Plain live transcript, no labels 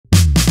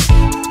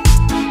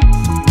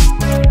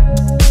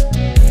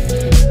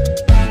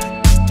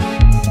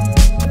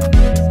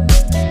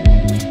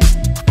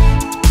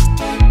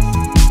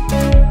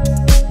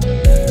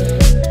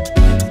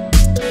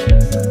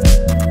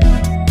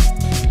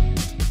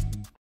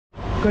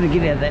Got to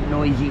get out of that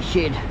noisy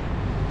shed.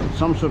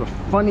 Some sort of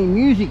funny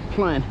music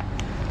playing.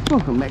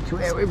 Welcome back to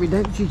our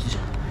everyday, Jesus,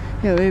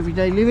 our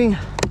everyday living.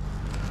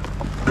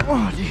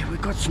 Oh dear, we've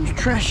got some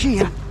trash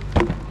here.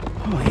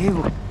 Oh yeah,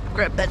 we'll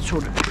grab that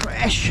sort of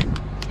trash.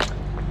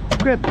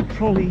 Grab the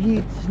trolley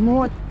here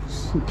tonight,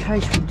 in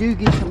case we do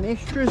get some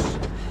extras.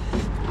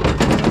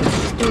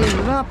 Stand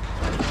it up,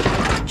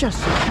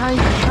 just in case,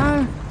 you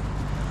know.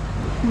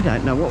 We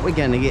don't know what we're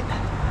going to get.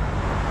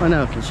 I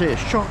know I can see a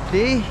shop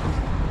there.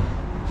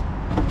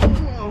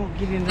 I'll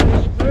get into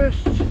this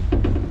first.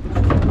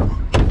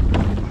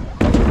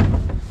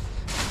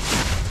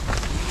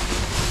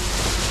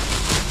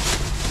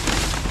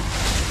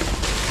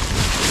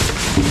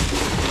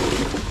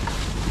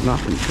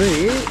 Nothing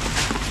there.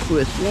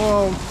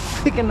 Worthwhile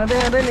picking it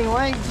out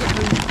anyway. Get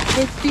them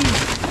empty.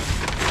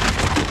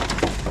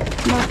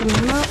 Nothing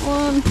in that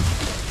one.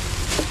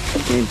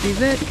 Empty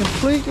that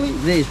completely.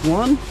 There's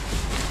one.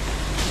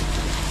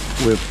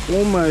 We've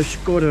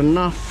almost got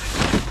enough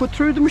to put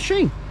through the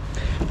machine.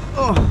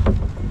 Oh,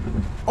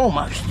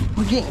 almost.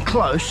 We're getting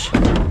close.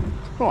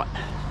 Right,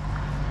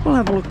 we'll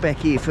have a look back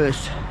here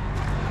first.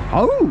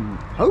 Oh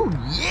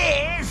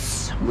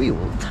yes! We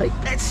will take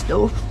that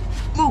stuff.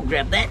 We'll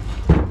grab that.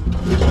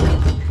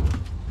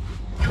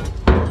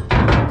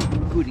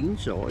 Good in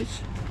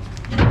size.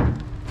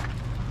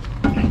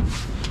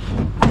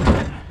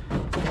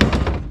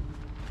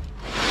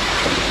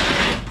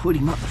 Put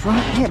him up the front.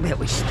 How about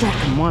we stack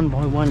them one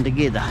by one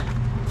together?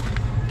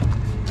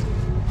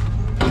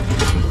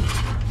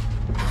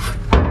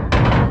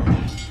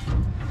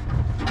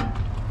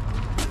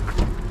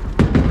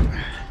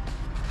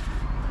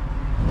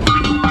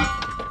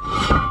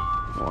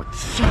 Like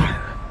so.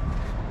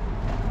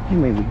 How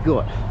many we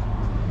got?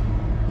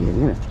 Yeah, we're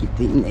gonna have to get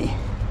in there.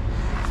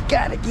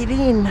 Gotta get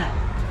in.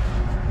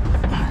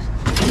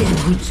 Get a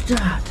good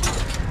start.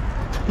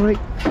 Right,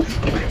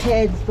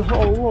 pads the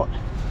whole lot.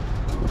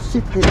 We'll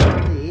sit them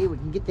up there, we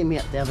can get them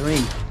out the other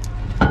end.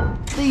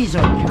 These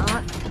I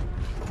can't.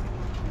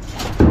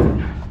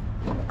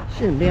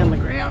 Sit them down the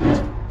ground.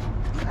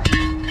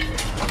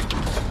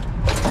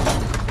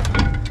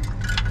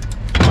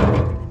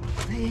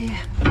 There.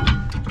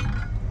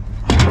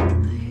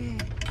 There.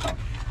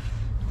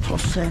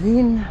 Toss that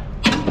in.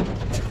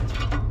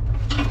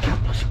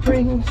 Couple of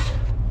springs.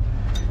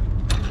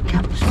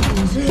 Couple of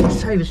springs there,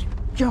 save us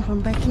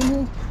jumping back in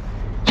there.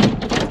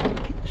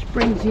 Get the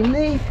springs in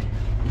there.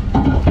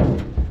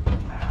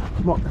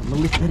 Might be able to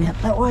lift that out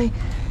that way.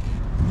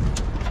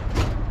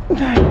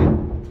 Okay.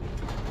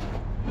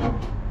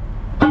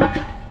 Oh,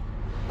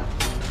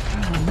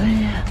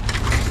 there.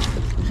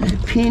 Is that a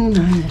pin?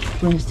 No, that's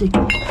plastic.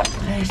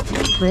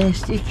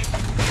 Plastic.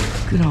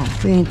 Good old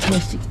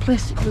fantastic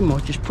plastic. We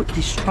might just put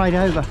this straight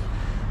over.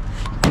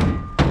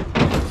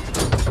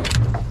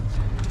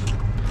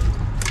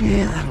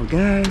 Yeah, that'll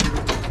go.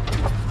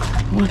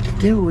 What the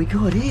devil we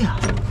got here?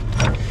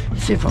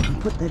 Let's see if I can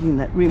put that in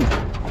that rim.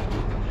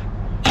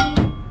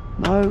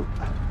 No.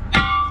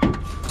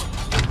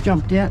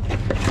 Jumped out.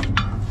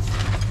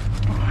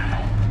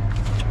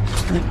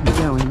 That can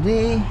go in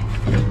there.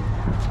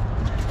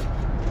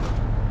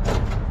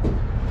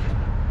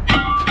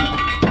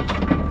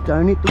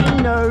 Don't hit the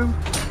window.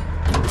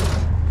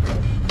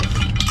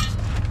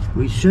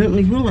 We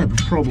certainly will have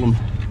a problem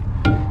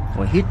if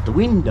I hit the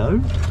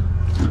window.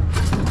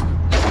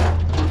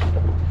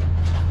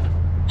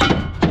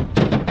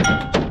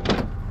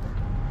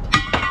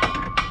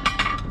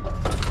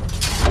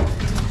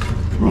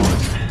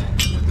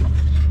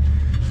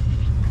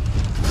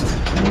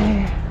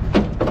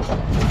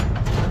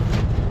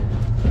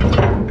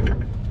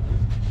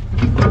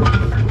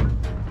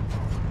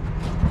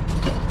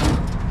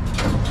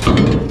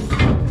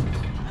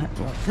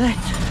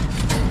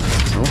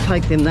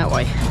 Take them that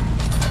way.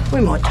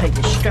 We might take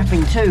the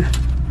strapping too.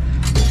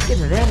 Get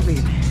it out of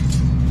here.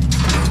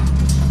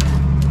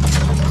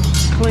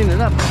 Clean it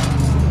up.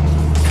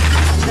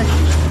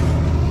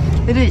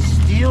 It is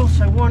steel,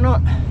 so why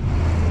not?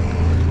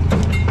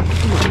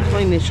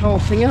 Clean this whole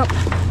thing up.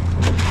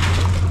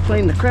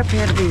 Clean the crap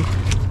out of here.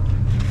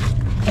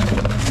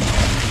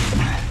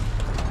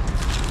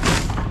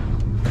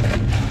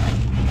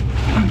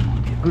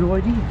 Good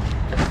idea.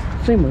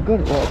 See, we've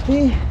got it right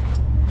there.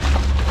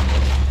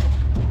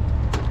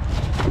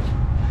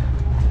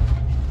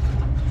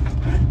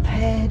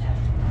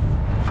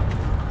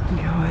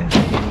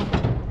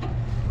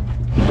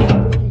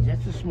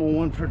 Small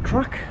one for a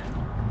truck.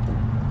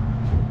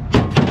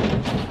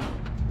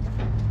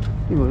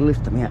 We'll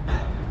lift them out.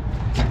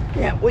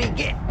 Out we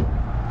get.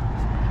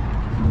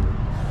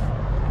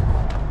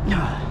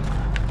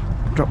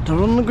 Dropped it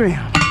on the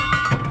ground.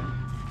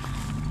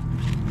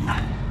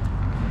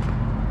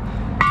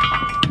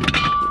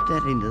 Put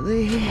that into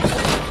there.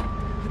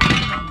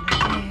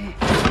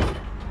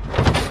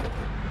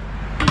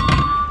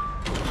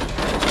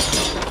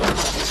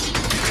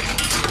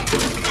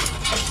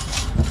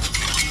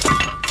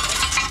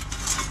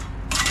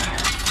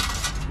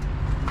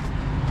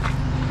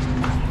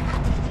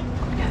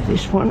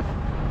 This one.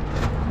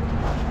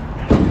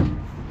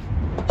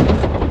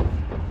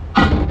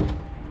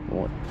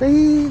 Like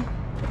there.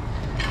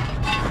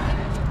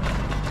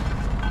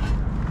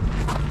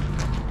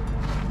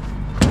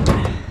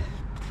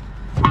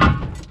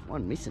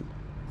 One missing.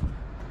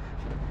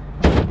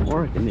 I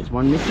reckon there's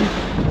one missing.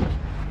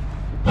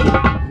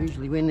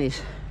 Usually when there's,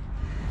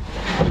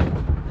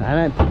 I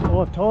don't put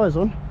 5 tyres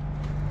on.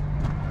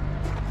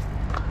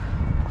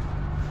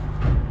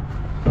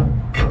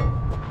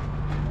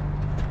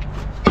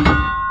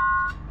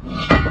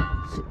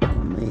 Sit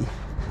on there.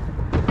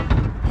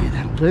 Yeah,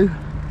 that'll do.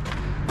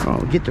 Right,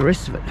 we'll get the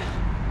rest of it.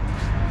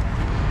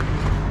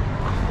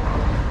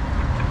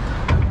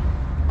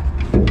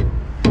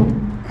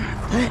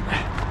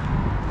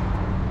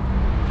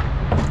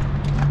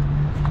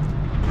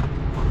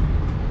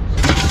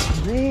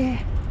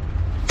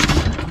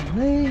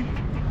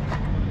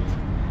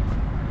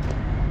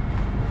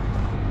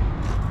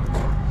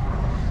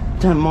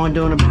 Don't mind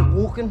doing a bit of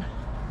walking,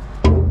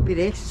 a bit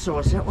of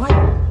exercise that way.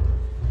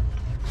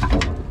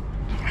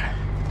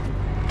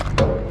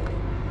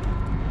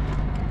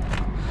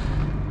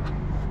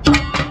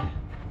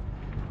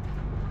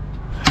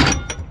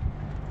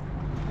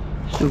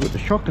 Still got the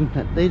shocking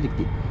pad there to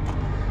get,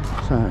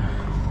 so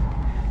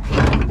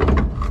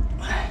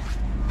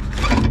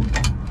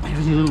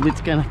every little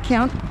bit's going to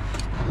count.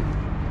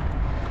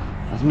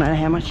 Doesn't matter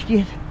how much you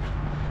get,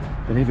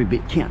 but every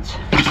bit counts.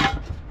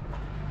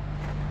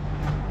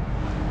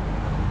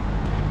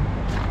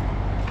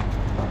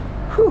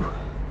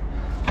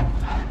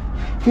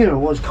 You know, it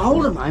was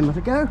cold a moment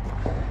ago.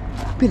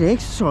 A bit of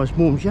exercise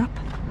warms you up.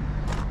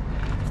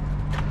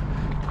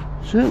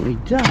 Certainly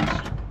does.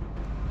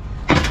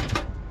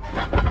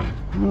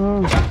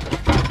 Oh,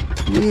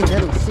 yeah,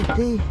 that'll sit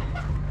there.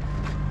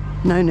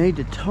 No need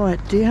to tie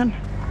it down.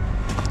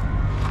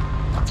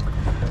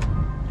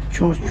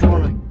 Just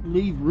trying to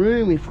leave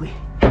room if we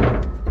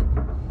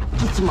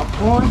get some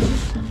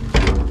appliances.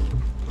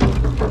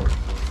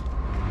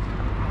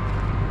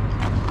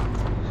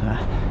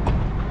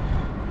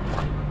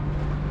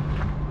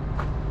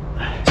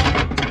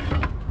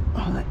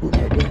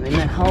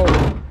 Hole,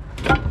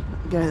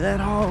 go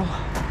that hole.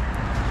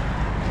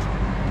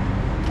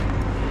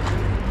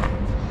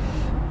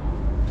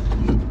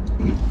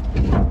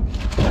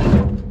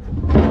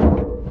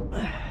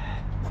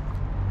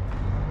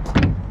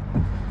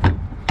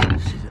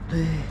 Sit it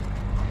there.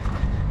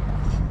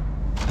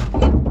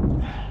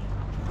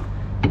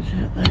 Sit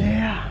it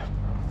there.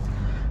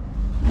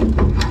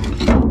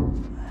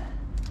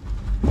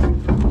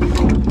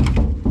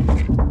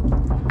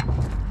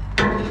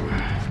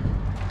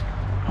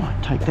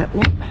 Take that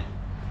one.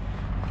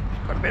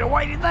 Got a bit of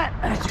weight in that.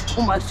 That's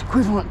almost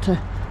equivalent to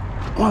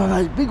one of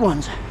those big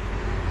ones.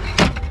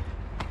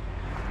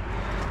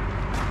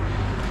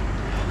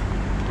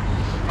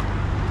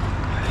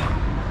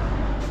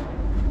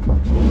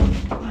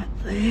 Right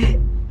there.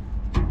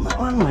 That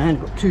one man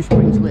got 2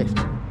 springs left.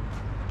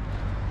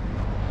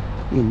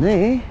 In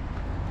there.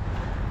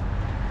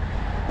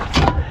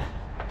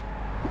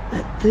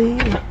 That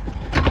there.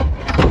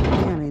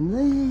 Down in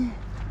there.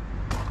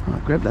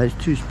 Right, grab those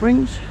 2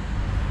 springs.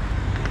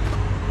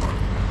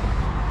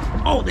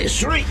 Oh, there's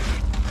 3.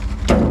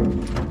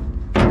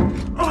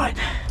 Right.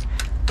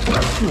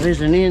 Well,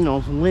 there's an air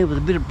nozzle there with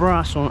a bit of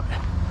brass on it.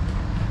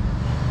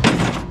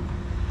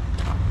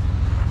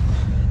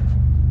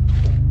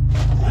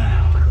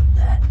 Got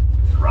that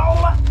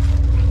roller.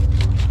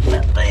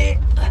 That there.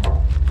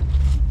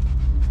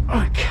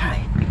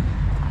 Okay.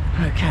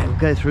 Okay, we'll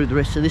go through the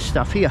rest of this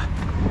stuff here.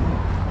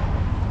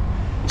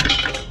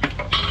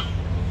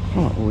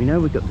 Right, well, we know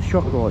we've got the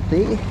shock right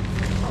there.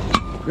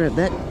 Grab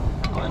that.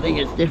 I think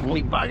it's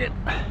definitely buggered.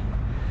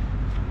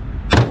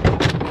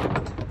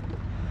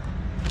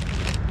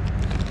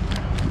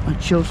 Not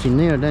much else in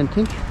there, I don't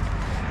think.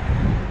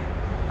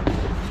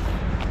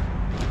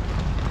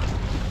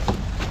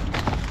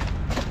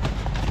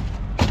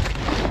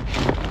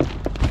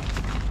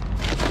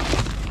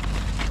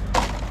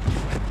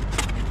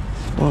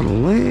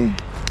 Bottle there.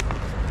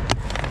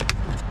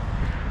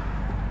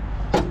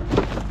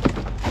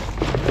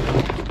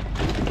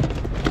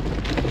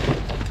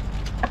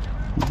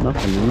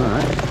 Nothing in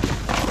that.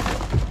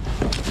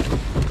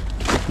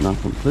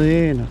 Nothing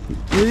there, nothing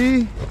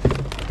there.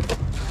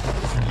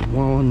 There's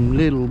one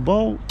little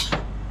bolt.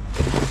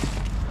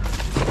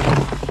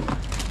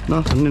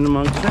 Nothing in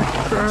amongst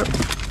that crap.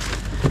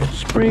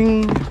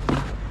 Spring.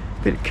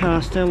 Bit of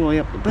cast alloy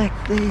up the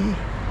back there.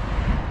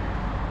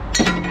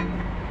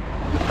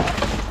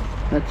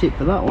 That's it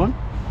for that one.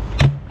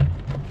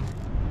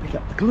 Pick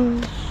up the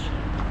gloves.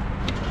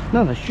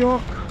 Another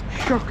shock.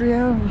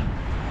 Shockaroo.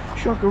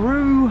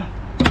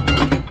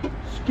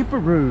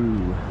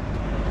 Skipperoo.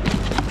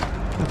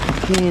 Got the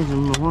cans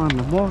and the one in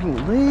the bottle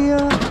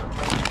there.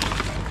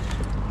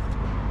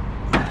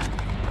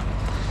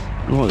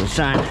 And like I was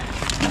saying,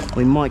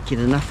 we might get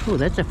enough. Oh,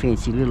 that's a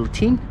fancy little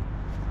tin.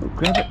 We'll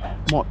grab it.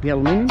 Might be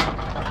aluminium.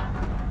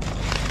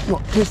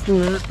 Not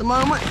testing it at the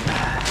moment.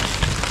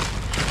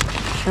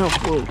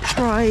 Alcohol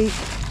tray.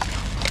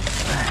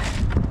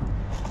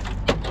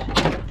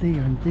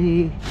 There and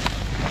there.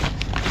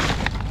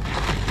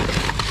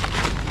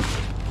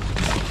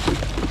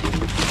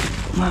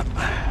 No.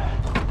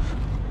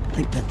 I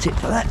think that's it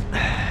for that.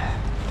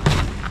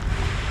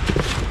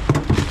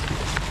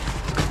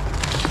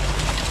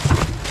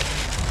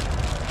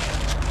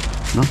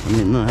 Nothing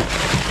in that.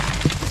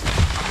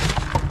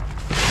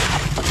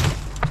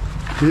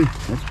 Ooh,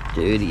 that's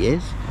dirty,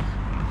 yes.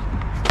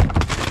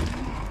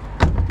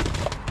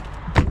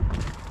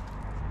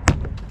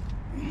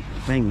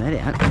 Bang that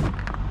out.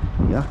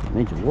 Yeah,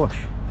 needs a wash.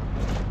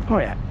 Oh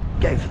yeah,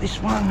 go for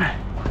this one.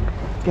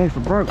 Go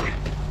for broke.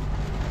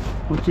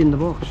 What's in the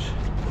box?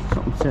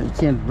 Something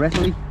sounded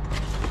rattly.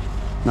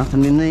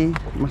 Nothing in there.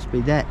 Must be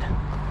that.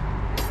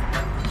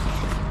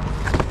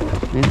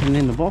 Anything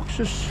in the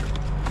boxes?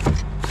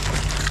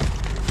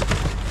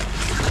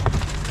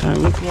 Don't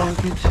look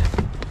like it.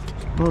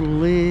 Bottle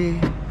there.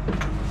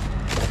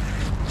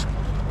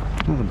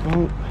 Another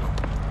bolt.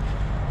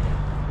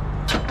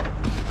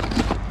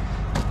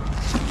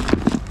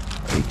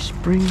 Big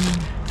spring.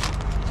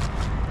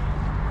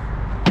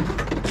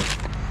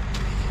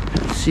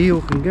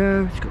 Seal can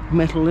go. It's got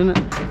metal in it.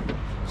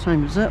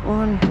 Same as that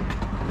one.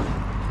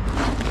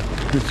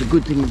 That's the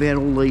good thing about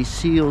all these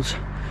seals.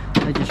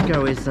 They just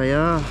go as they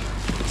are.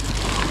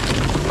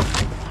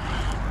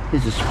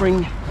 There's a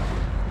spring.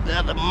 The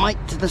other mate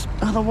to this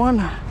other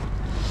one.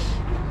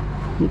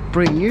 Look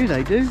brand new,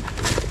 they do.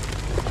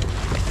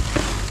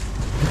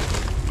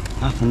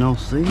 Nothing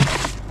else there.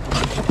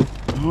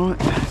 Alright.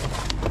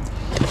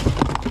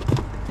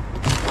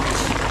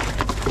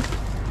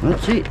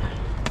 That's it.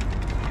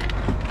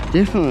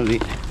 Definitely.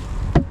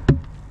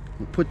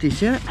 We'll put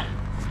this out.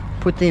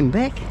 Put them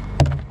back.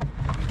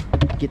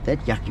 Get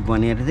that yucky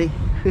one out of there.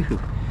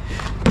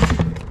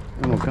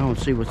 And we'll go and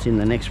see what's in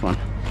the next one.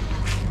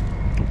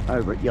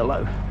 Over at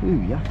yellow. Ooh,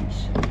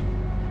 yuckies.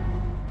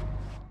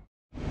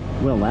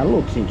 Well, that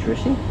looks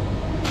interesting.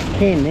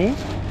 Can there.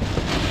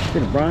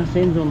 Bit of brass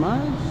ends on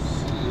those.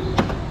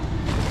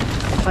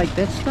 Take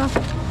that stuff.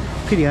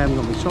 Pity I haven't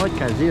got my side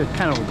coats there. I'll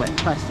cut all that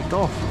plastic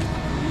off.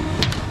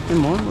 Never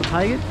mind, we'll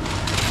take it.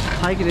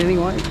 Take it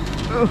anyway.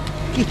 Oh,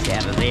 get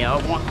out of there. I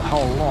want the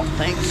whole lot,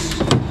 thanks.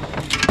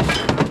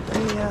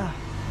 There.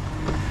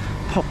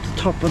 Pop the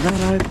top of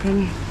that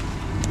open.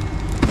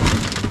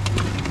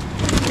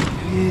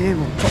 Yeah,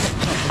 we'll pop the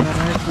top of that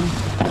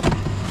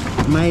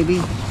open. Maybe.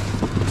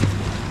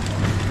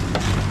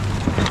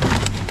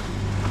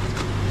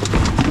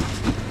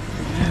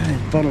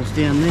 There's bottles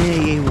down there.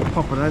 Yeah, we'll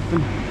pop it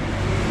open.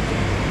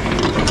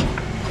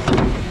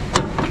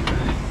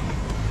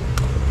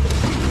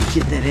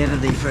 Get that out of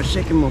there for a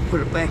second. We'll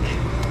put it back.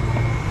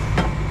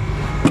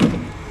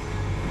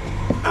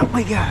 Up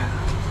we go.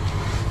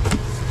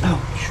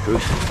 Oh,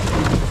 truth.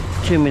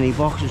 Too many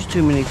boxes,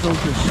 too many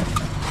filters.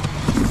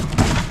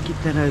 Get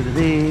that over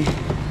there.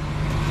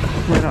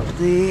 That up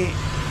there.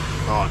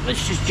 Alright,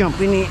 let's just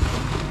jump in here.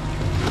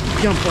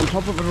 Jump on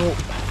top of it all.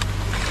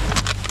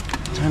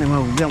 It's the only way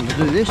we'll be able to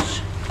do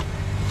this.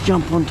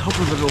 Jump on top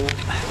of it all.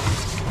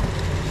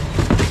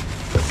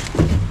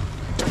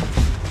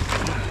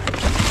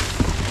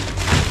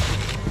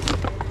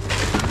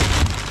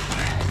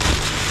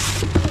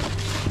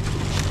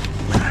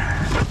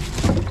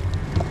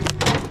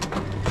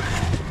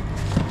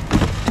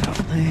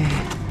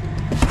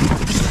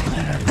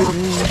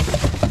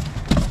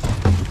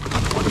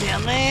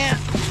 Down there,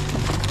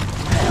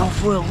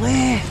 alfoil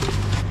there,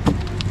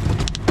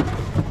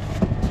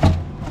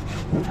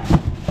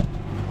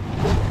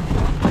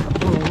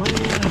 alfoil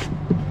there,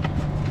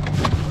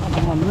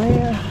 other one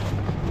there,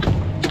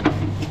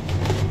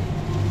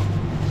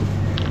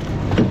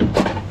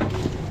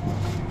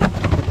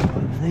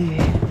 over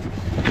there,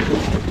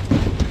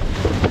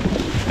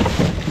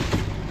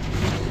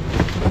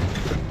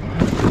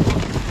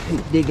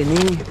 keep digging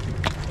in.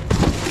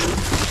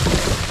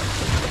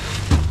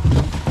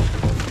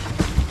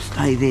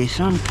 Stay there,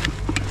 son.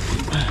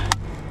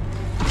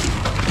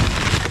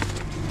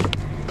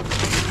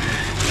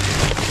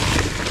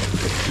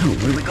 Oh,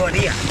 what have we got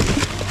here?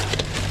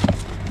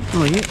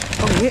 Oh yeah,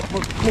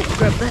 we'll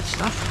grab that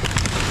stuff.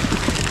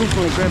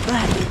 Definitely grab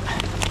that.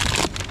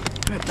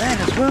 Grab that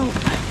as well.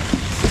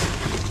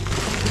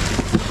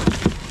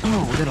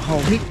 Oh, we've got a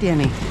whole heap down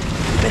here.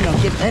 Better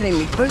not get that in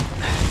me boot.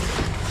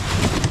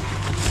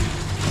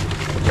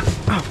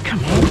 Oh,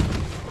 come on.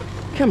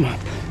 Come on.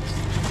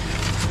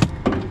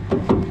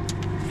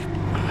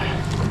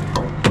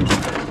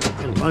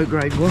 Low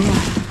grade wire.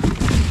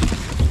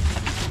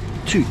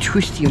 Too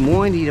twisty and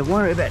windy to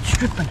worry about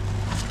stripping.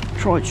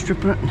 Tried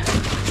stripping it and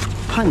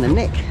pain in the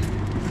neck.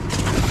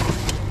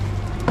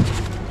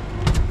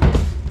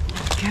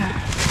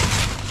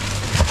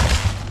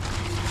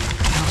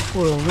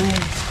 Foil there,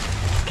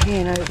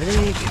 can over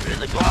there, get rid of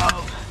the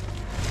glove.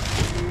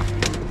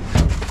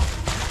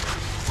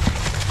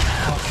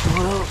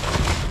 Foil,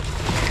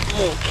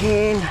 more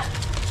can.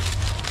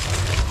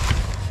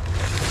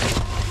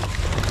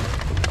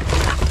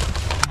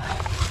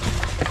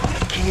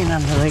 Can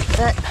underneath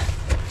that.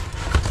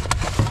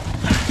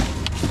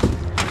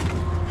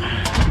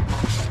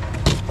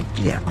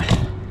 Yeah.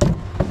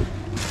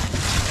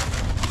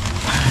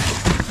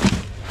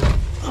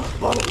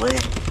 Bottle there.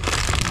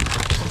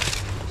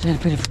 Is that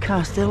a bit of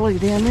Castello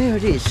down there?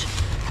 It is.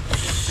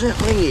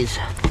 Certainly is.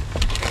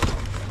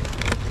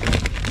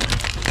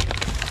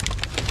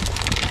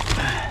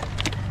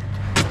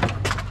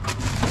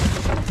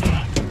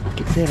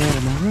 Get that out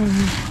of my room.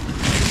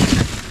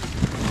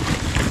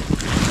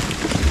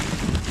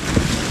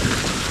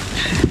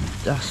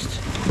 Dust.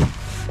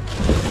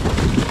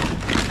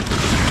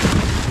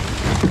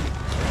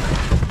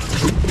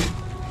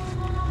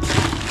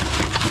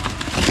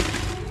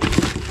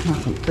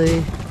 Nothing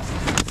there.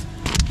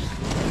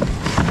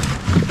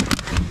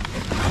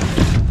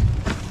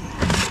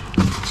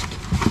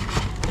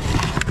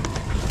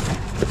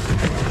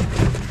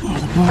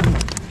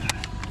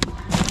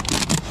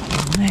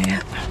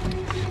 There.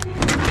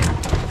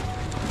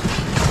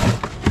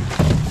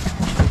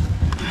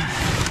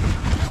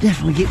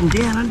 Definitely getting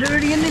down and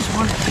dirty in this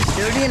one. It's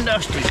dirty and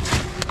dusty.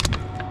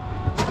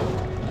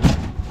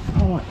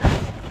 Right.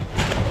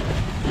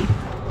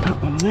 That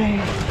one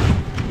there.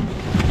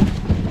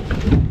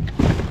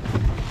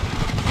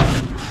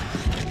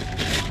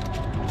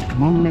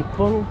 Come on, neck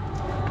bottle.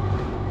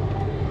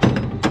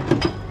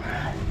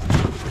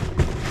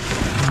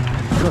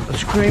 Got the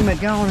screamer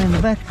going in the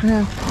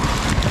background.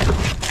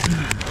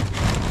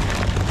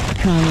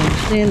 Can't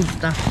understand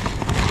stuff.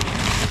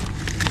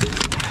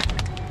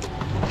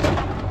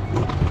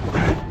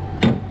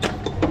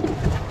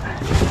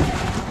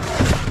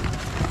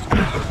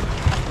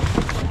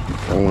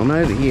 Falling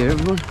over here,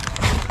 everyone.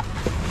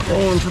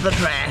 Falling for the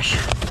trash.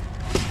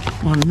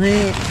 One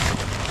there.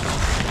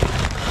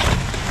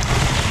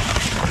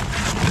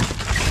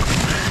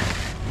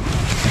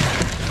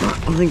 Right,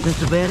 I think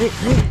that's about it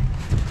there.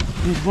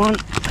 There's one.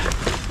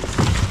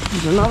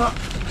 There's another.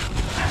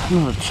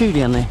 Another two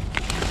down there.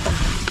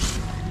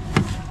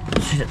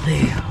 Set it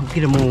there. I'll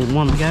get them all in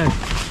one go.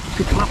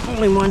 Pick them up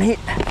all in one hit.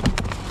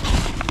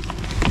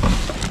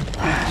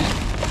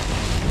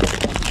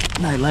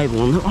 No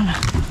label on that one.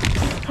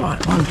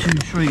 Right, 1, 2,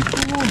 3, 4.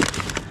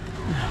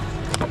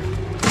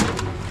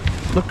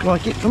 Look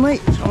like it for me,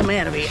 so I'm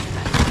out of here.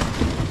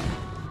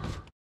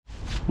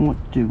 What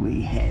do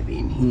we have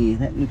in here?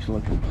 That looks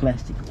like a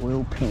plastic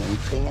oil pan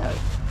thingo.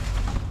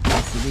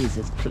 Yes, it is.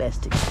 It's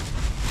plastic.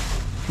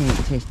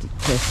 Fantastic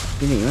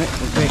plastic. Anyway,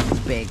 we'll grab this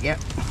bag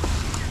out.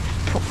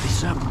 Prop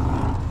this up.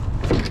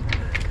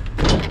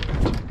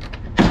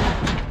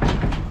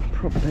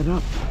 Prop that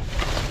up.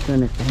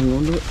 Don't have to hang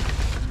on to it.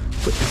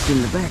 Put this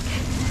in the back.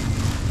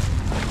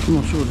 I'm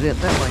not sort it out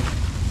that way.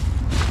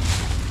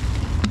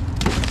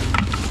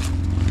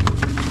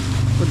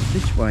 Put it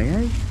this way,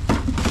 eh?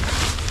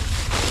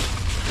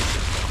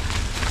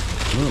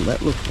 Well,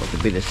 that looks like a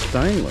bit of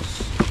stainless.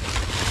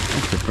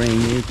 That's a brand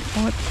new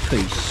pipe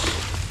piece.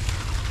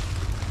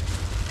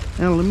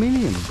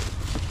 Aluminium.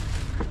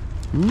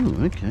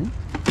 Oh, okay.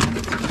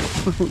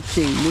 I don't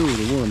see more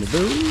than one of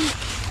those.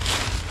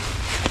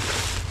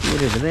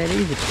 Whatever that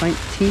is, a paint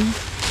tin.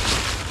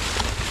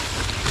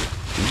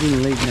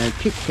 Didn't leave no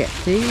Kit Kat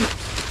there.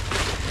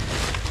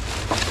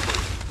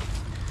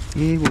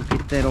 Yeah, we'll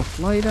get that off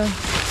later.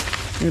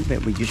 How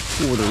about we just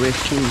pour the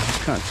rest in? I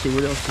can't see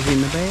what else is in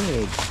the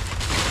bag.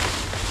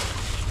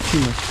 Too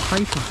much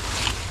paper.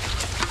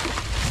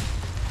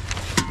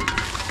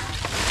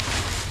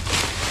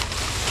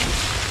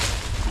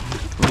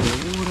 Pour the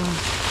water.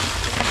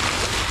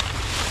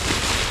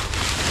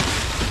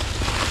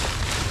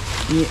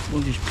 Yeah,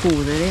 we'll just pour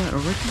that out, I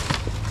reckon.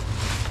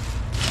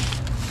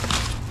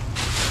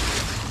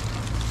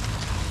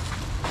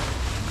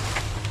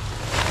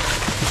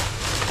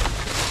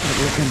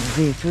 Look under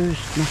there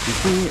first, nothing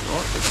there.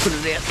 Right, let's put it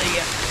out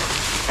there.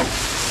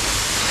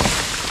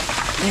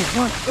 There's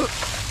one. Oh,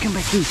 come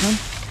back here, son.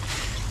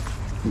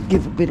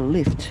 Give a bit of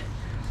lift.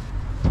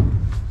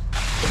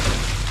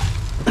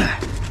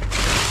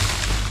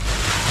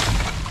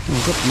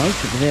 I've got most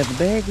of it out of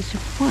the bag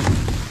except one.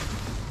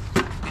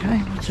 Okay,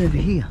 what's over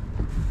here?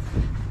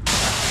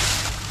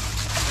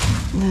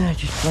 No,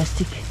 just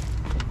plastic.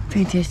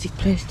 Fantastic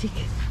plastic.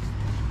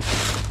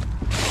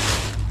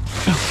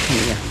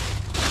 Okay.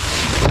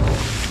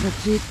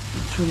 That's it.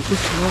 That's what it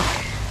looks like.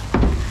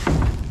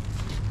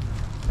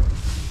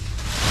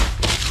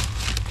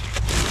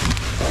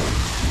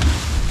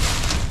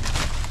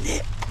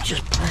 Yeah,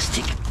 just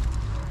plastic.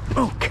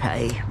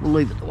 Okay, we'll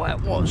leave it the way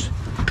it was.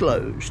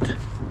 Closed.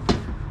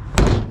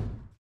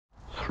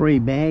 3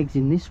 bags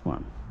in this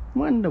one.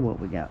 Wonder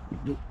what we got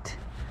next.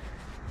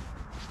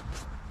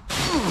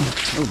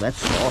 Oh, that's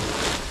soft.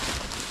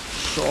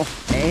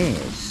 Soft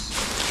as.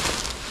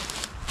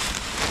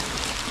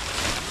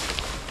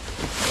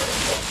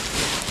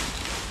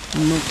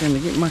 I'm not going to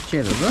get much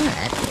out of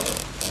that.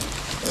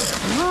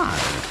 No.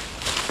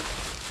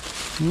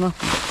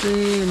 Nothing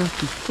there,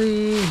 nothing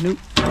there. Nope.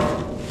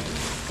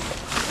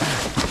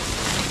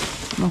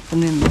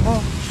 Nothing in the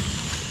box.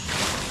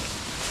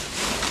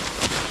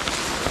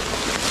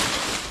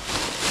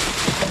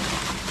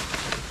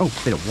 Oh,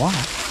 bit of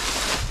wire.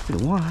 Bit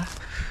of wire.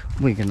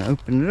 We're going to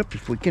open it up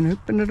if we can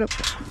open it up.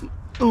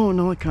 Oh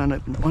no, I can't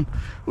open that one.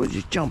 We'll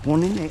just jump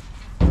on in there.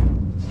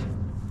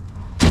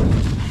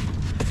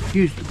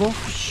 Use the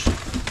box.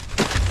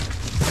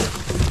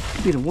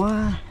 bit of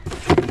wire,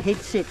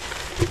 headset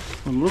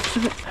on the looks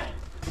of it.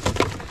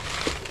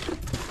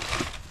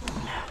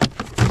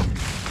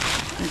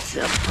 That's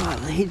the other part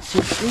of the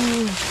headset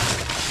there.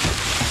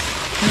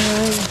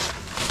 Okay.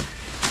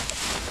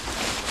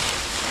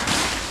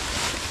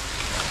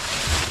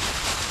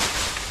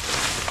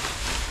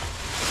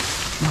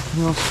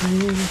 Nothing else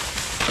there.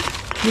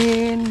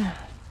 Then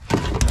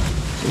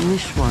in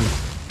this one,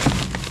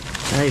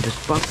 they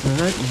just busting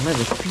it open, let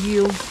us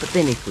feel, but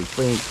then if we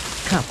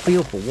can't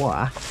feel for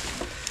wire,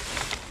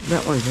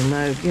 that one's a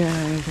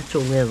no-go. That's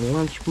all out of the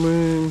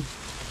lunchroom.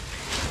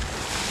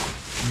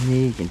 Yeah,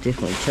 you can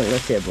definitely tell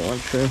that's out of the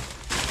lunchroom.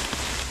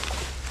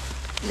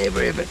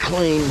 Never ever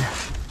clean.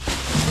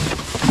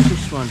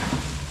 This one,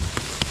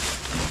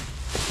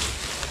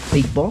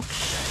 big box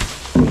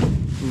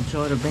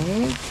inside a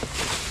bag.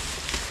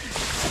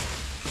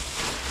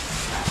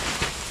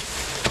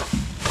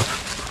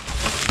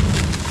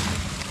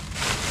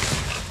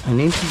 An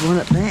empty one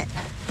at that.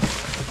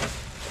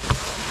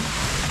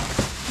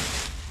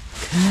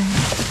 Okay,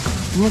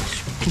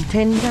 next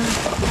contender.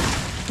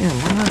 Yeah,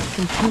 last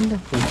contender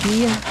for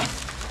here.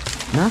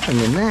 Nothing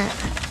in that.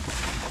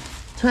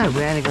 So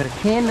we only got a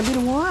can and a bit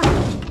of wire.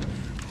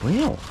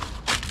 Well,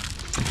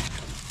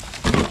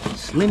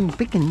 slim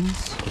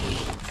pickings.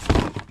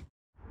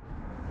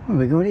 What have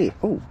we got here?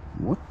 Oh,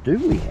 what do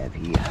we have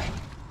here?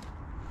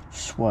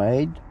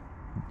 Suede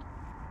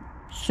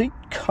seat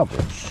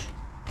covers.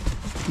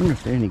 I wonder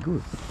if they're any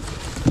good.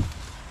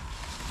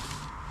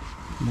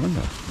 I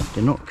wonder if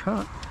they're not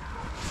cut.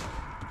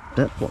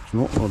 That block's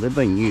not. Oh, they've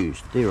been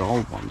used. They're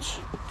old ones.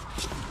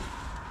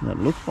 That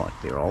look like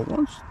they're old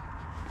ones.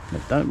 They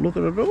don't look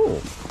it at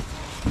all.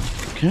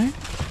 Okay.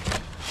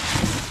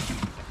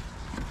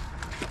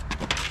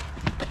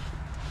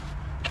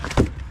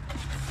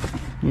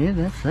 Yeah,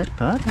 that's that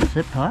part. That's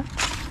that part.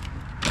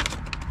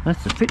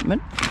 That's the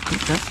fitment.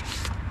 Okay.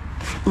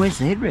 Where's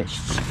the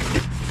headrests?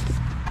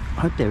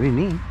 I hope they're in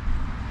here.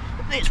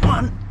 There's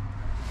one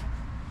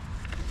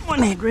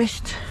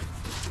headrest.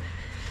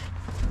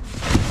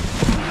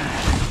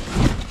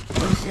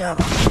 Where's the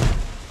other?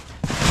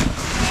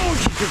 Oh,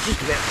 she could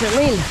just about fell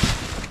in.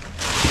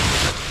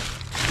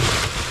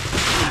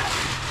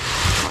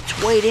 It's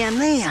way down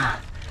there.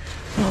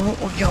 Oh,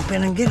 we'll jump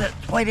in and get it.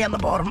 It's way down the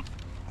bottom.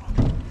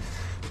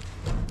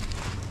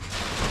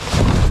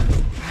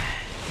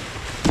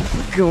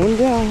 Going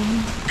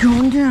down,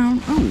 going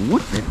down. Oh,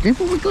 what the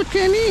devil we got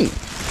down here?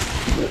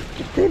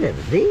 Get that out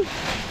of there.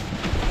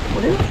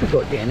 What else we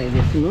got down there?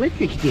 There's some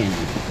electrics down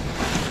there.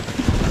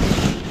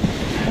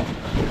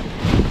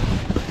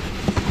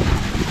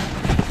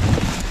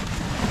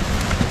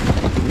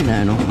 You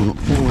don't often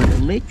find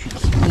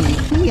electrics in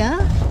here.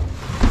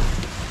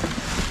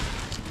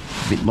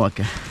 A bit like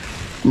a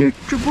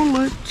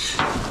NutriBullet.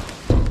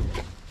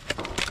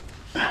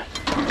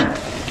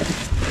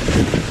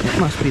 That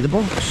must be the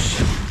box.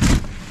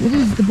 It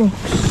is the box.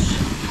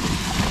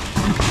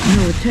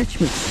 No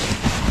attachments.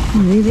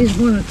 Yeah, there's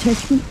one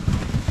attachment.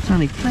 It's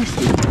only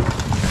plastic.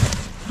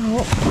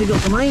 Oh, we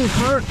got the main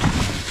part.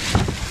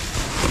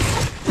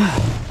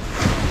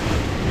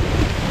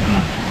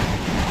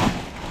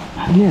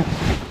 Yeah,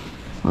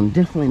 I'm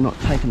definitely not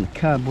taking the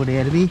cardboard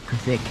out of here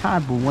because their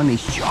cardboard one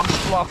is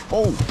chock-block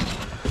full.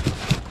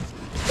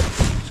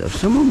 So if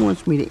someone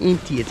wants me to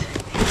empty it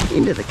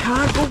into the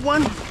cardboard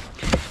one,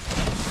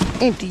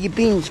 empty your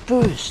bins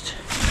first.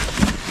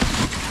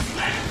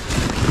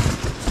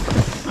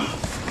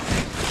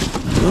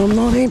 I'm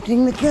not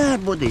emptying the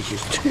cardboard, there's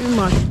just too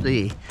much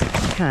there.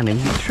 I can't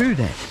even get through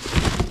that.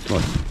 It's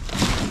like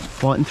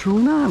fighting through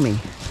an army.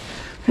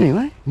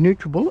 Anyway,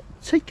 NutriBullet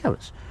seat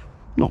covers.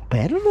 Not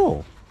bad at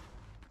all.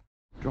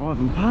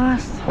 Driving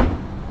past.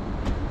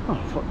 Oh, I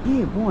thought,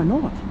 yeah, why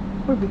not?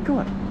 What have we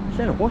got? Is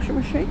that a washing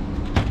machine?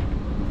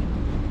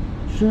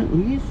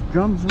 Certainly is.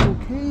 Drums are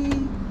okay.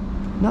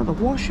 Another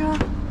washer.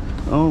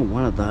 Oh,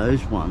 one of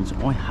those ones.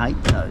 I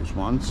hate those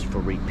ones for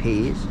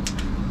repairs.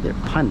 They're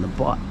a pain in the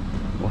butt.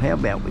 Well, how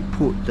about we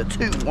put the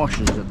two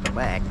washers at the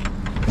back,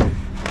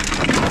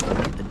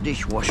 get the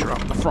dishwasher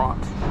up the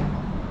front.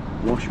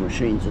 Washing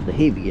machines are the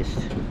heaviest.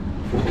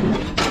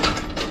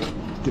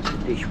 Get the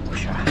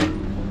dishwasher.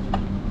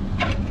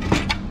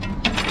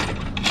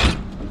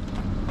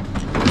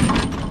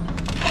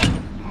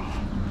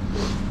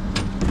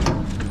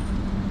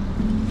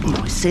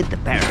 I said the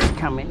barrow would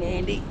come in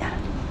handy.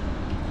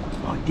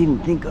 I didn't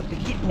think I'd be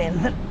getting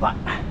anything, but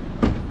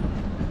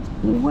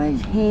it's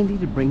always handy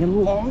to bring it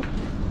along.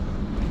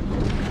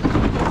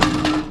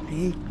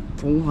 There,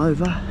 fall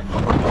over.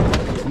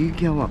 You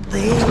go up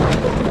there,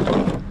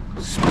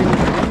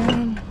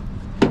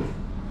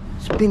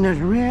 spin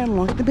it around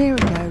like the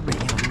merry-go-round.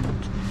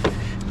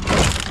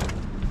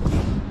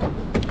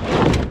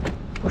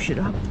 Push it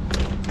up,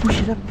 push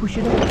it up, push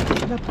it up,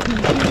 push it up, push it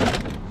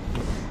up.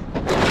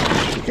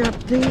 Push it up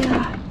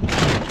there.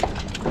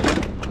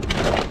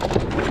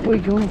 We're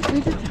going to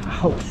fit it. I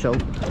hope so.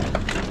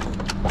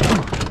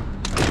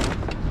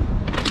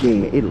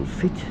 Yeah, it'll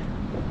fit.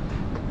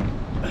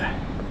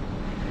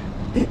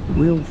 It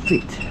will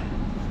fit.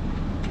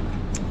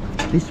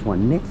 This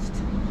one next.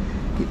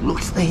 It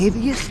looks the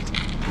heaviest.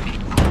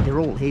 They're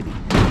all heavy.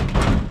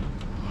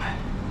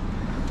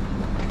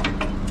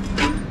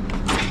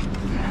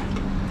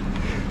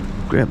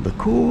 Grab the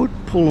cord,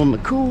 pull on the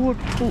cord,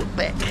 pull it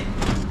back.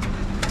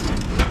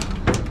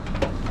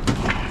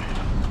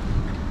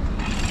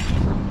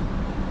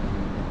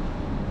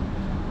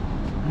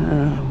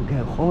 We'll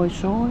go high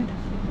side.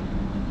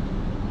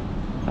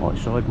 High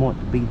side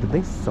might be the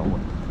best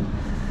side.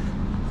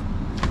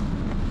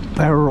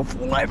 Barrel off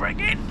all over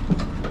again.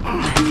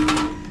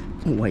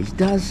 Always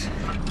does.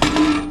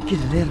 Get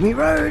it out of my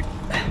road.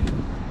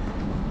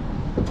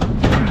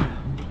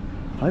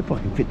 Hope I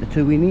can fit the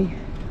two in here.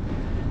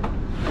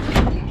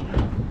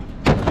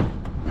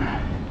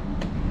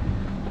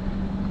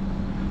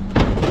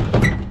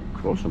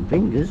 Cross some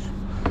fingers.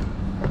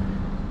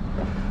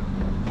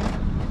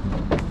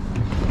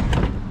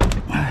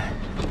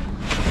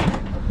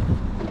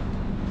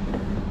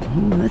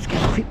 Oh, that's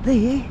going to fit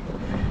there.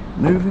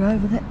 Move it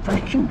over that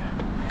fraction.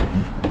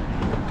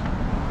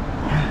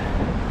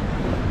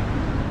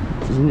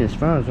 Isn't as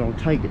far as I'll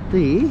take it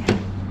there.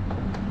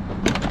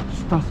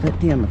 Stuff that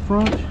down the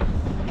front.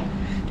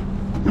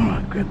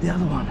 Alright, grab the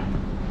other one.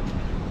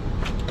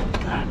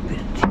 A bit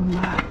of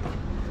timber.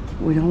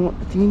 We don't want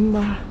the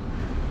timber.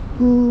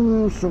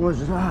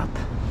 Size it up.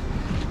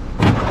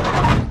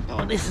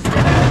 Oh, this is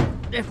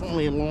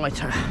definitely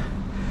lighter.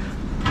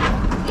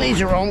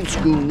 These are old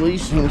school,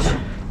 these things.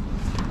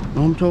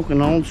 I'm talking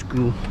old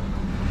school.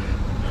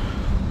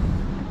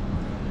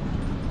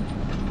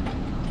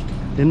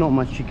 There's not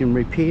much you can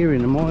repair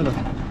in them either.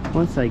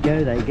 Once they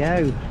go, they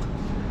go.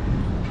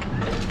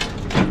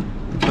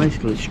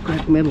 Basically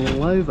scrap metal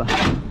all over.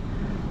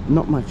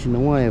 Not much in the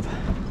way of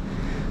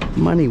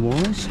money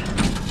wise.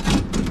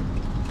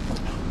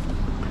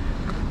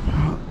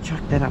 Right,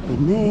 chuck that up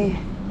in there.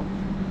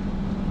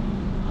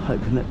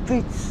 Hoping it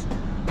fits.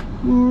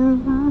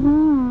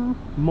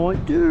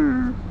 Might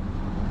do.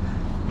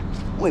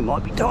 We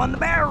might be tying the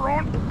barrel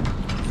on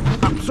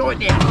upside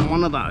down on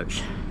one of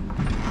those.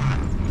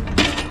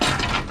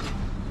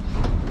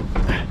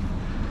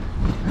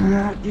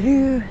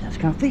 That's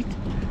gonna fit.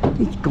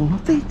 It's gonna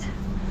fit.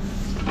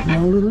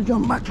 Now little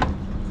John bucket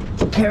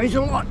carries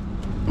a lot.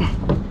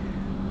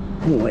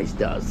 Always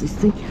does this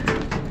thing.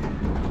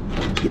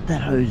 Get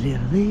that hose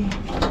out of there.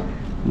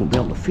 We'll be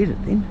able to fit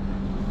it then.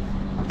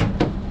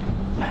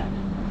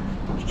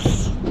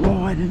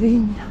 Slide it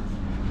in.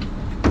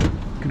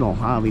 Good old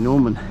Harvey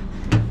Norman.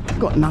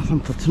 Got nothing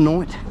for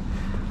tonight.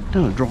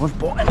 Done a drive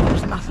by and there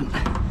was nothing.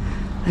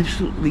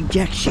 Absolutely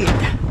jack shit.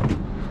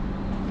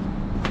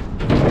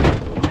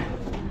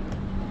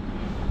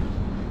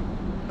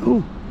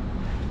 Oh,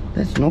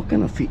 that's not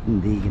going to fit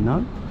in there, you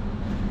know.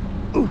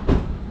 Oh,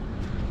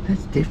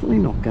 that's definitely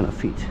not going to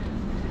fit.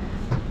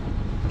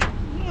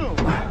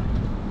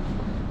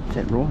 Is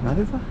that right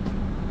over?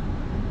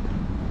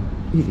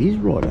 It is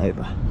right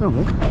over. Oh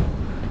well,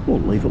 we'll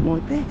leave it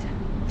like that.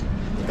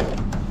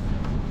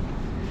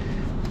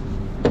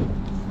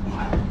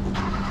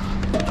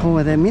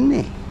 Tie them in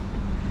there,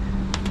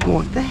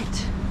 like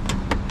that.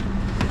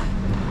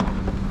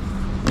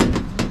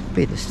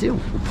 Better still,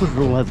 we'll put it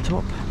all over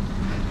top.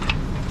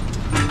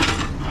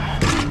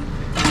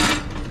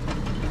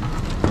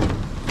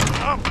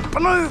 Up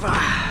and over.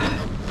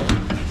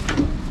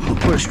 We'll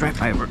put a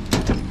strap over it.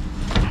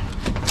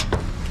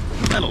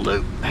 That'll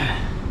do.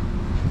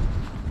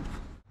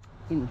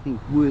 Anything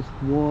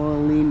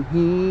worthwhile in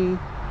here?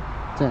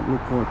 Don't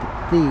look like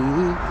it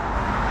there.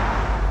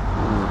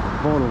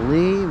 Bottle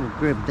there, we'll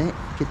grab that,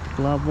 get the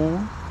glove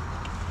on,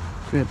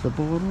 grab the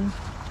bottle.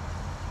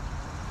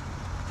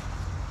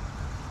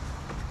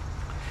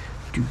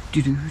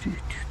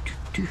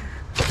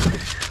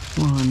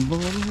 One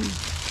bottle.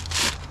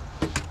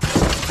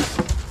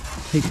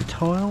 Heap of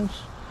tiles.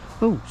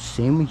 Oh,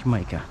 sandwich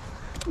maker.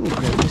 We'll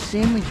grab the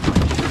sandwich maker.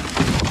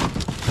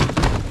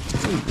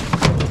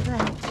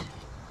 That.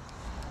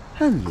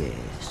 Oh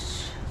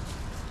yes.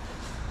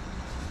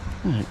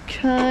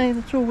 Okay,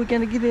 that's all we're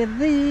going to get out of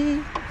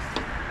there.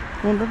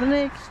 On to the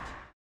next.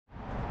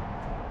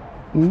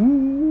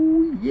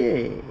 Ooh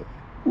yeah.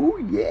 Ooh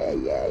yeah,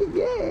 yeah,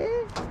 yeah.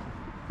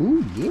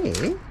 Ooh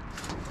yeah.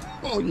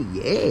 Oh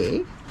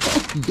yeah.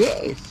 Oh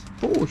yes.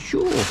 For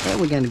sure. How are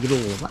we going to get all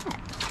of that?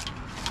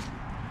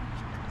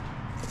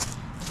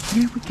 How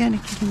are we going to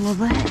get all of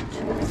that?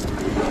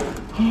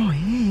 Oh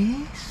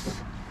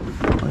yes.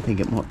 I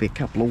think it might be a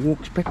couple of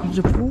walks backwards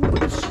and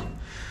forwards.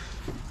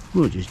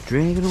 We'll just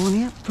drag it on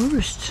out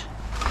first.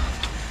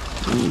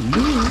 Oh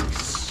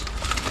yes.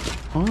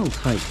 I'll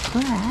take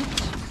that.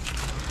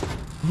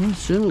 Well,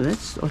 certainly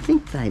that's, I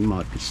think they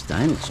might be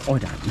stainless, I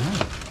don't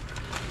know.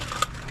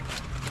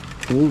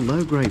 All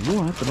low grade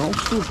white, but I'll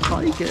still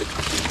take it.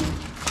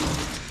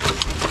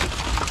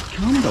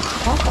 Come to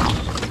papa.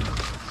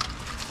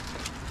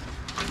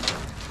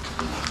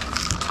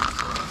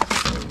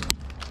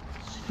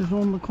 Sit it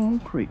on the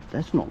concrete.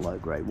 That's not low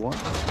grade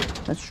white.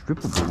 That's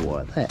strippable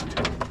wire, that.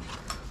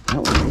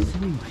 That one is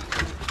anyway.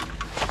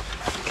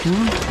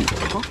 Come to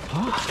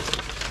papa.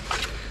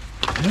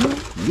 Oh,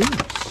 yes.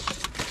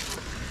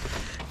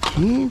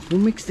 cans. We'll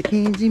mix the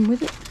cans in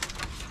with it.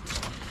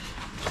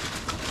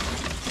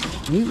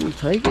 Yeah, we'll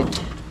take it.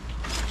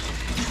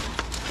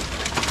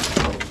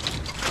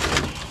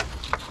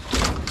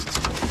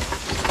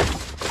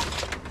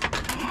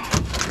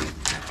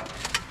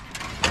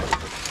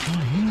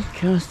 Oh yeah,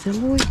 cast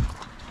alloy.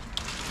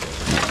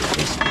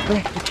 Let's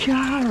back the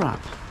car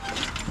up.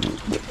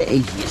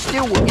 Easier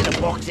still, we'll get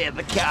a box out of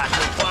the car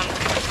for fun.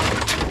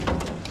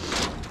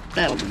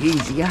 That'll be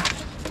easier.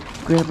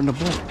 Grabbing a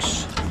box.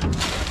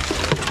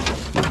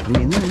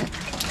 In that.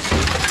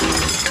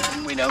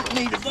 We don't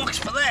need a box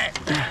for that.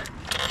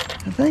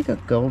 Have they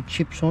got gold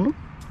chips on them?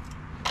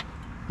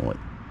 I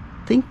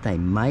think they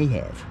may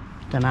have.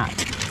 Don't know.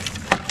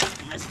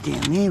 That's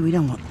down there. We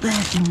don't want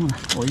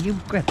that. Well, you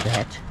grab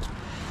that.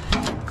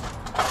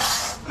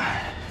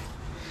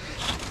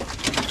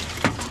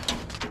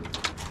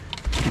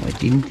 I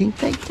didn't think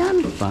they'd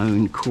done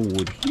phone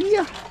cord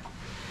here.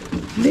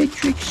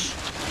 Electrics.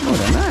 I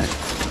don't know.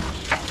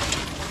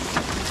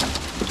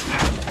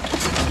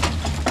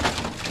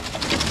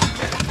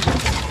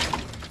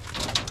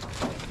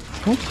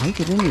 I'll take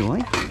it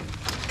anyway.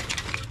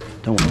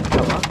 Don't want the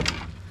cover.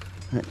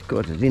 That's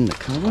got it in the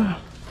cover.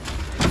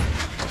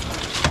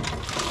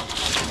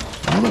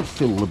 That'll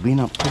fill the bin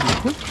up pretty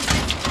quick.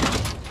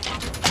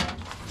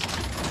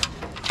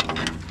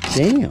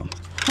 Damn,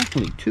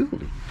 holy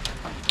tooly.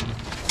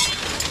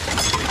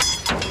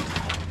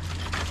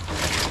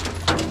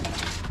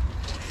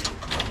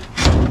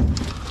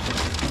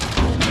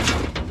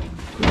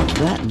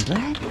 That and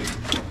that.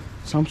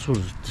 Some sort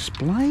of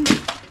display.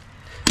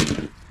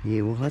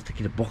 Yeah, we'll have to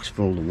get a box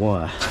for all the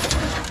wire.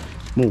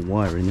 More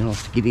wire in there, I'll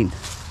have to get in.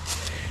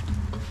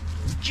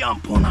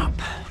 Jump on up.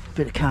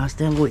 Bit of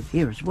cast alloy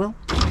here as well.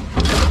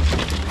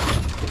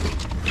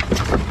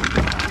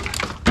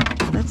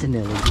 That's an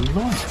LED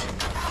light.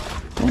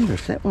 Wonder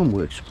if that one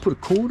works. Put a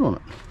cord on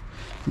it.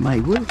 May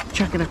work.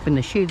 Chuck it up in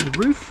the shed of the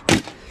roof.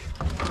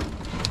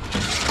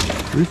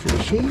 Roof of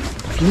the shed,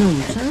 if you know what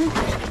I'm saying.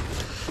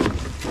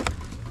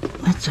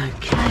 That's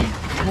okay.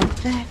 Take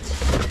that.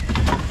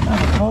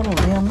 Another bottle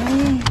down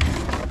there.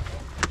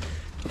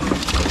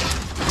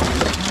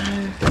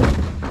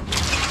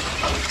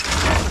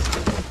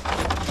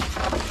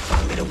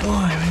 Bit of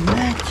wire in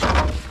that.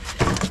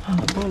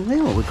 Another bottle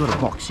there. Well, we've got a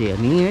box out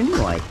here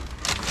anyway.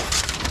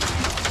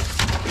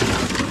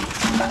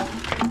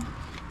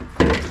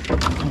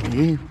 Oh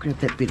yeah, grab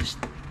that bit of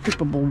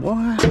strippable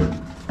wire.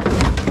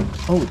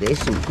 Oh, there's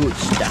some good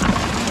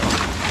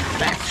stuff.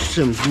 That's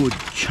some good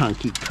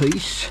chunky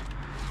piece.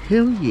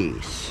 Hell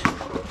yes.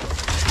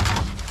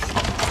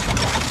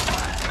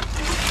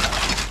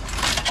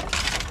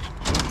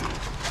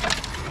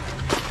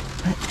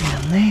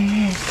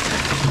 There.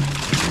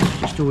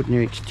 Just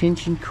ordinary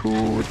extension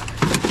cord.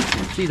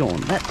 What's it on?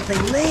 That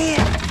thing there.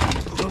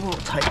 We'll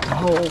take the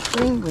whole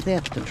thing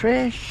without the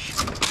trash.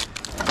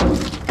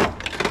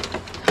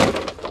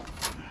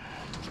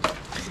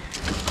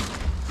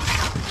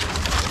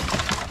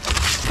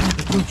 Have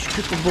a good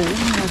strippable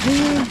wire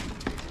there.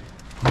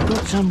 We've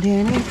got some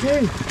down here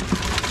too.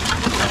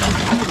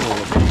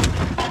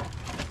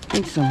 I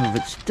think some of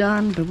it's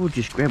done, but we'll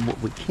just grab what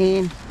we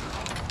can.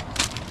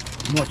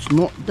 What's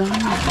not done?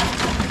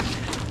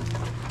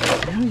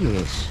 Oh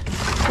yes.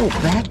 Oh,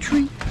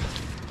 battery.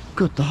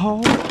 Got the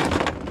hole.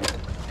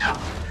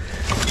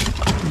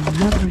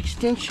 Another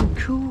extension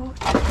cord.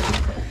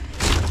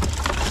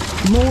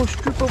 More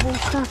strippable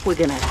stuff. We're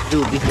gonna have to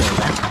do a bit of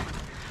that.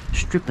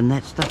 Stripping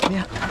that stuff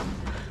out.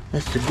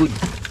 That's the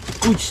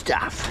good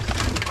stuff.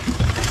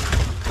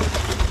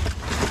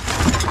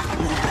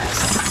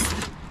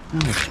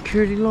 Another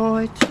security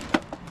light.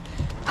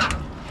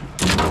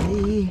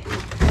 There.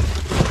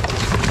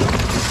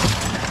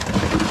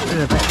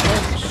 Rid of that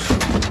box.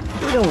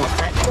 We don't want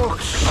that box.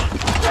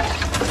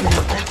 We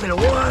want that bit of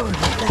wire. We want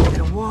that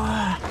bit of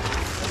wire.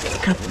 A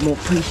couple more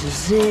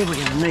pieces there. We're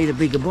going to need a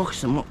bigger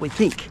box than what we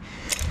think.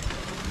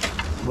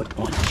 We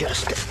want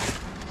just the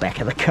back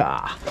of the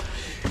car.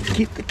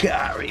 Get the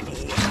car in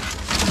here.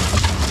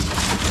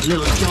 A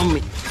little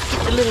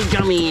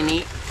jummy in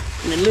here.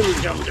 And a little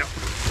jum.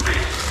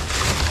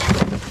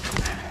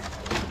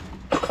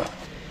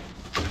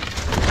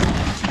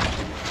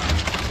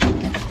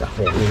 Stuff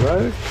out the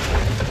road.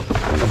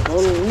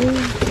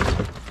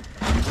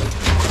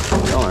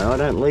 Oh, I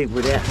don't leave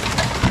without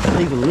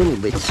leaving little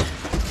bits.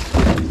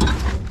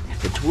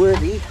 If it's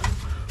worthy,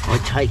 I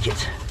take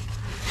it.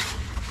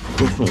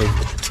 Definitely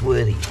if it's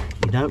worthy.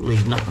 You don't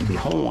leave nothing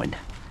behind.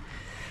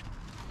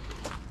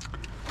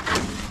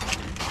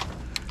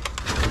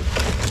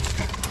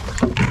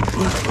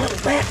 Little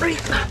battery.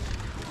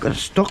 Got a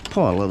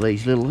stockpile of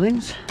these little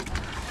things.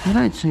 They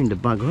don't seem to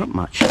bugger up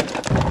much.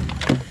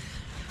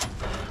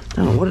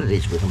 Don't know what it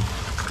is with them.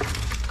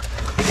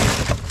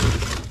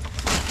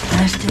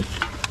 Plastic.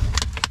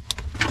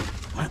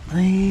 Right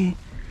there.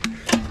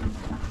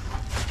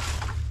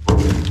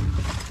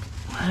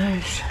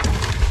 Those.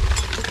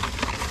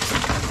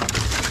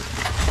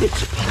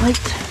 Bits of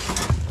plate.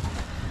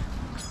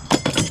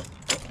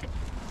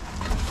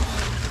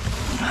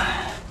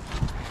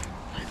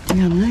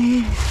 Down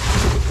there.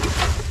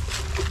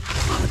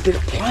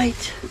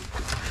 plate.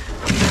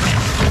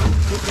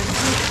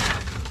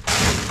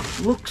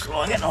 Looks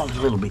like it. Oh, there's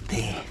a little bit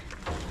there.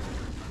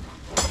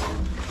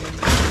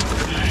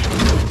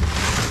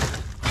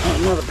 Oh,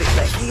 another bit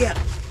back here.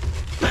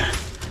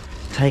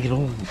 Take it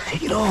all,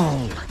 take it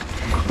all.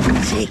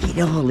 Take it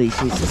all, he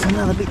says. There's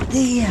another bit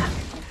there.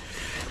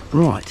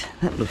 Right,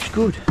 that looks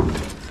good.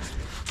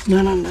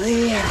 None under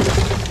there.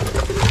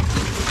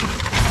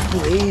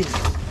 Oh, here's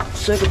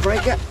circuit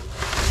breaker.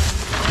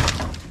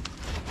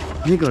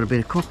 They got a bit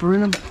of copper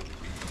in them.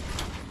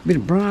 A bit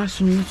of brass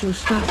and that sort of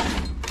stuff.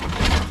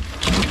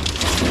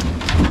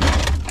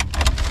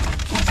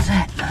 What's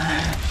that?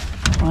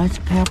 Oh, it's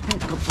a power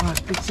plant. Got brass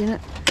bits in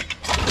it.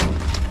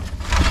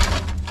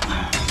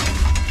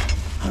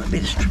 Got a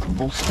bit of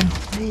strippable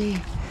stuff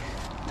there.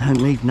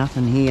 Don't leave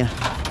nothing here.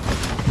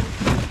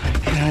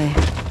 Okay.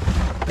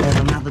 There's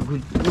another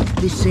good look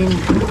this end.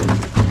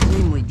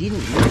 Then we didn't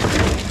look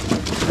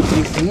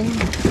this end.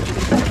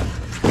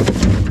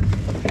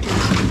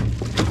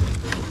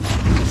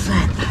 What's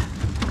that?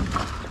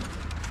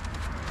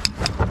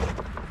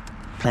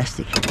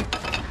 Plastic.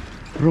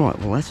 Right,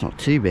 well that's not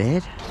too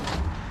bad.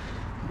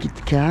 Get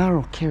the car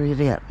or carry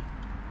it out.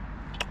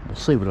 We'll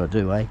see what I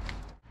do, eh?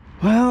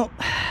 Well,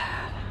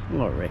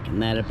 I reckon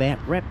that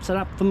about wraps it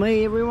up for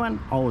me, everyone.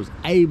 I was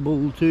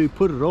able to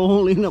put it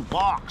all in a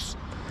box.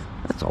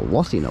 That's a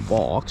lot in a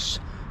box.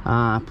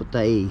 But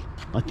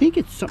I think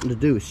it's something to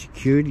do with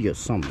security or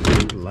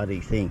something, bloody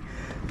thing.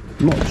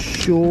 Not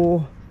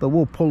sure, but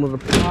we'll pull it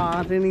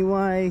apart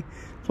anyway.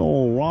 It's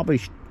all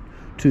rubbish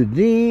to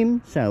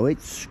them, so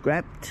it's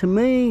scrap to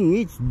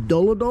me. It's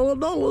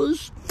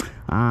dollars.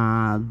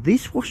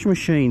 This washing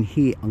machine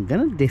here, I'm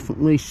gonna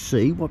definitely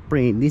see what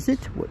brand is it.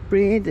 What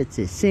brand? It's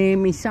a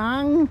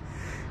Samsung.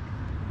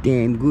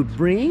 Damn good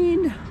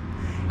brand.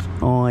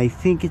 I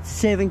think it's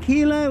 7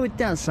 kilo. It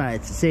does say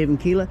it's a 7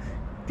 kilo.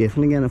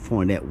 Definitely going to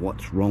find out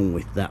what's wrong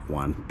with that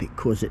one,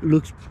 because it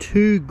looks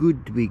too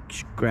good to be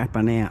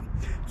scrapping out.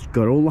 It's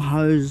got all the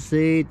hoses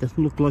there. It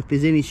doesn't look like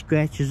there's any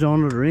scratches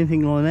on it or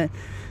anything like that.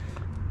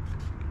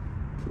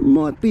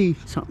 Might be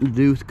something to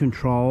do with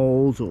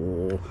controls,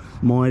 or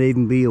might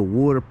even be a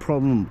water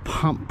problem,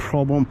 pump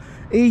problem.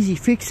 Easy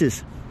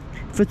fixes.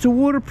 If it's a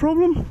water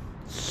problem,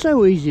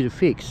 so easy to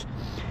fix.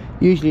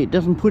 Usually it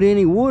doesn't put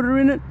any water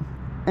in it,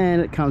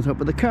 and it comes up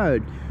with a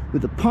code.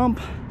 With the pump,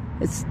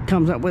 it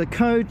comes up with a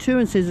code too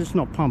and says it's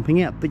not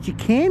pumping out. But you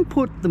can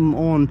put them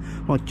on,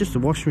 like just the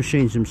washing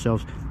machines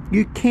themselves,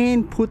 you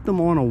can put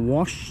them on a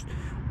wash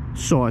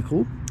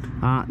cycle,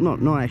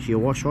 not actually a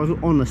wash cycle,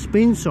 on the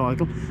spin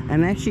cycle,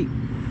 and actually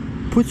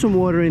put some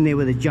water in there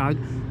with a jug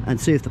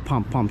and see if the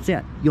pump pumps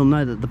out. You'll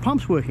know that the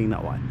pump's working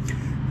that way.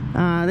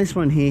 This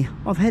one here,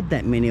 I've had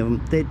that many of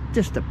them. They're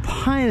just a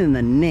pain in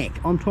the neck.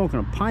 I'm talking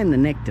a pain in the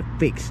neck to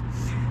fix.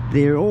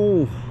 They're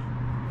all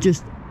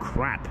just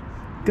crap.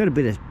 Got a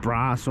bit of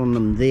brass on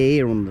them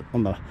there, on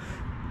the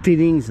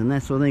fittings and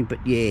that sort of thing,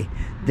 but yeah,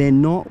 they're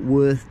not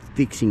worth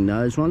fixing,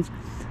 those ones.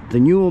 The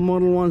newer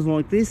model ones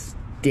like this,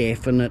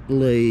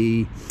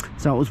 definitely.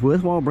 So it was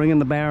worthwhile bringing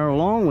the barrow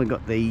along. We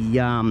got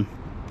the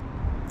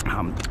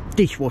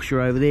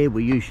dishwasher over there.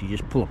 We usually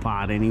just pull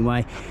apart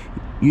anyway.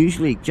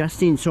 Usually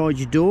just inside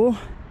your door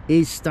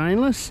is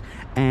stainless,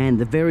 and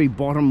the very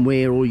bottom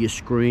where all your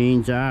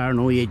screens are and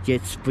all your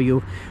jets for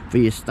your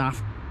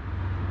stuff,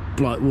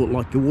 like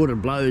your water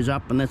blows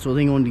up and that sort of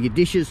thing onto your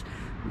dishes,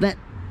 that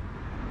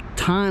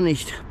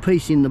tarnished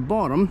piece in the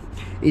bottom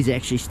is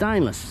actually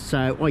stainless.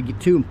 So I get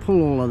to and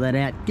pull all of that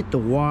out, get the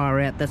wire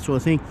out, that sort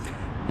of thing.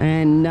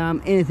 And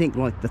anything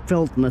like the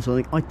felt and that sort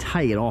of thing, I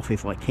take it off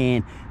if I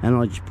can, and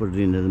I just put it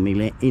into the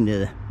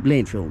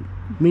landfill,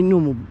 my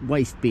normal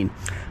waste bin.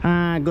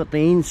 Got the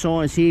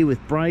insides here with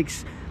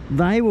brakes.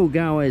 They will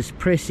go as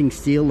pressing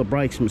steel, the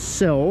brakes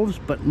themselves,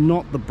 but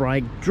not the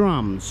brake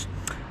drums.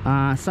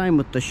 Same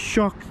with the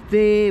shock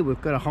there.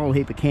 We've got a whole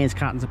heap of cans,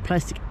 cartons of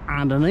plastic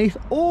underneath.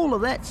 All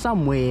of that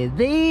somewhere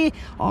there.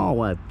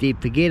 Oh, I did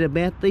forget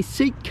about the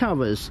seat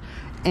covers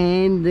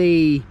and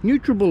the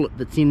NutriBullet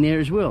that's in there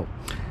as well.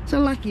 So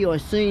lucky I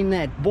seen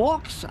that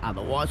box,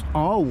 otherwise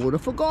I would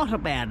have forgot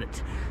about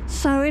it.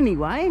 So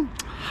anyway,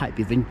 hope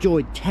you've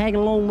enjoyed tagging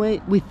along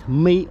with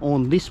me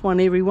on this one,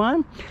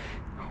 everyone.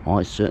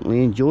 I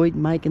certainly enjoyed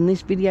making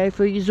this video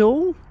for you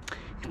all.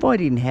 If I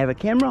didn't have a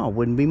camera, I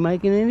wouldn't be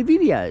making any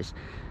videos.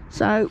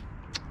 So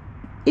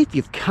if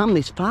you've come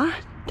this far,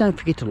 don't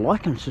forget to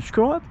like and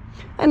subscribe.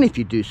 And if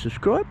you do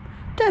subscribe,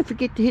 don't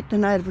forget to hit the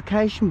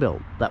notification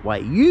bell. That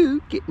way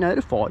you get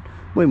notified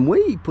when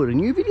we put a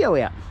new video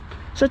out.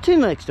 So till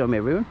next time,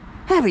 everyone,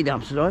 happy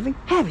dumpster diving,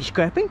 happy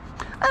scrapping,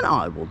 and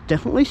I will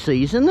definitely see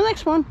you in the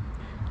next one.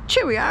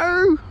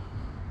 Cheerio!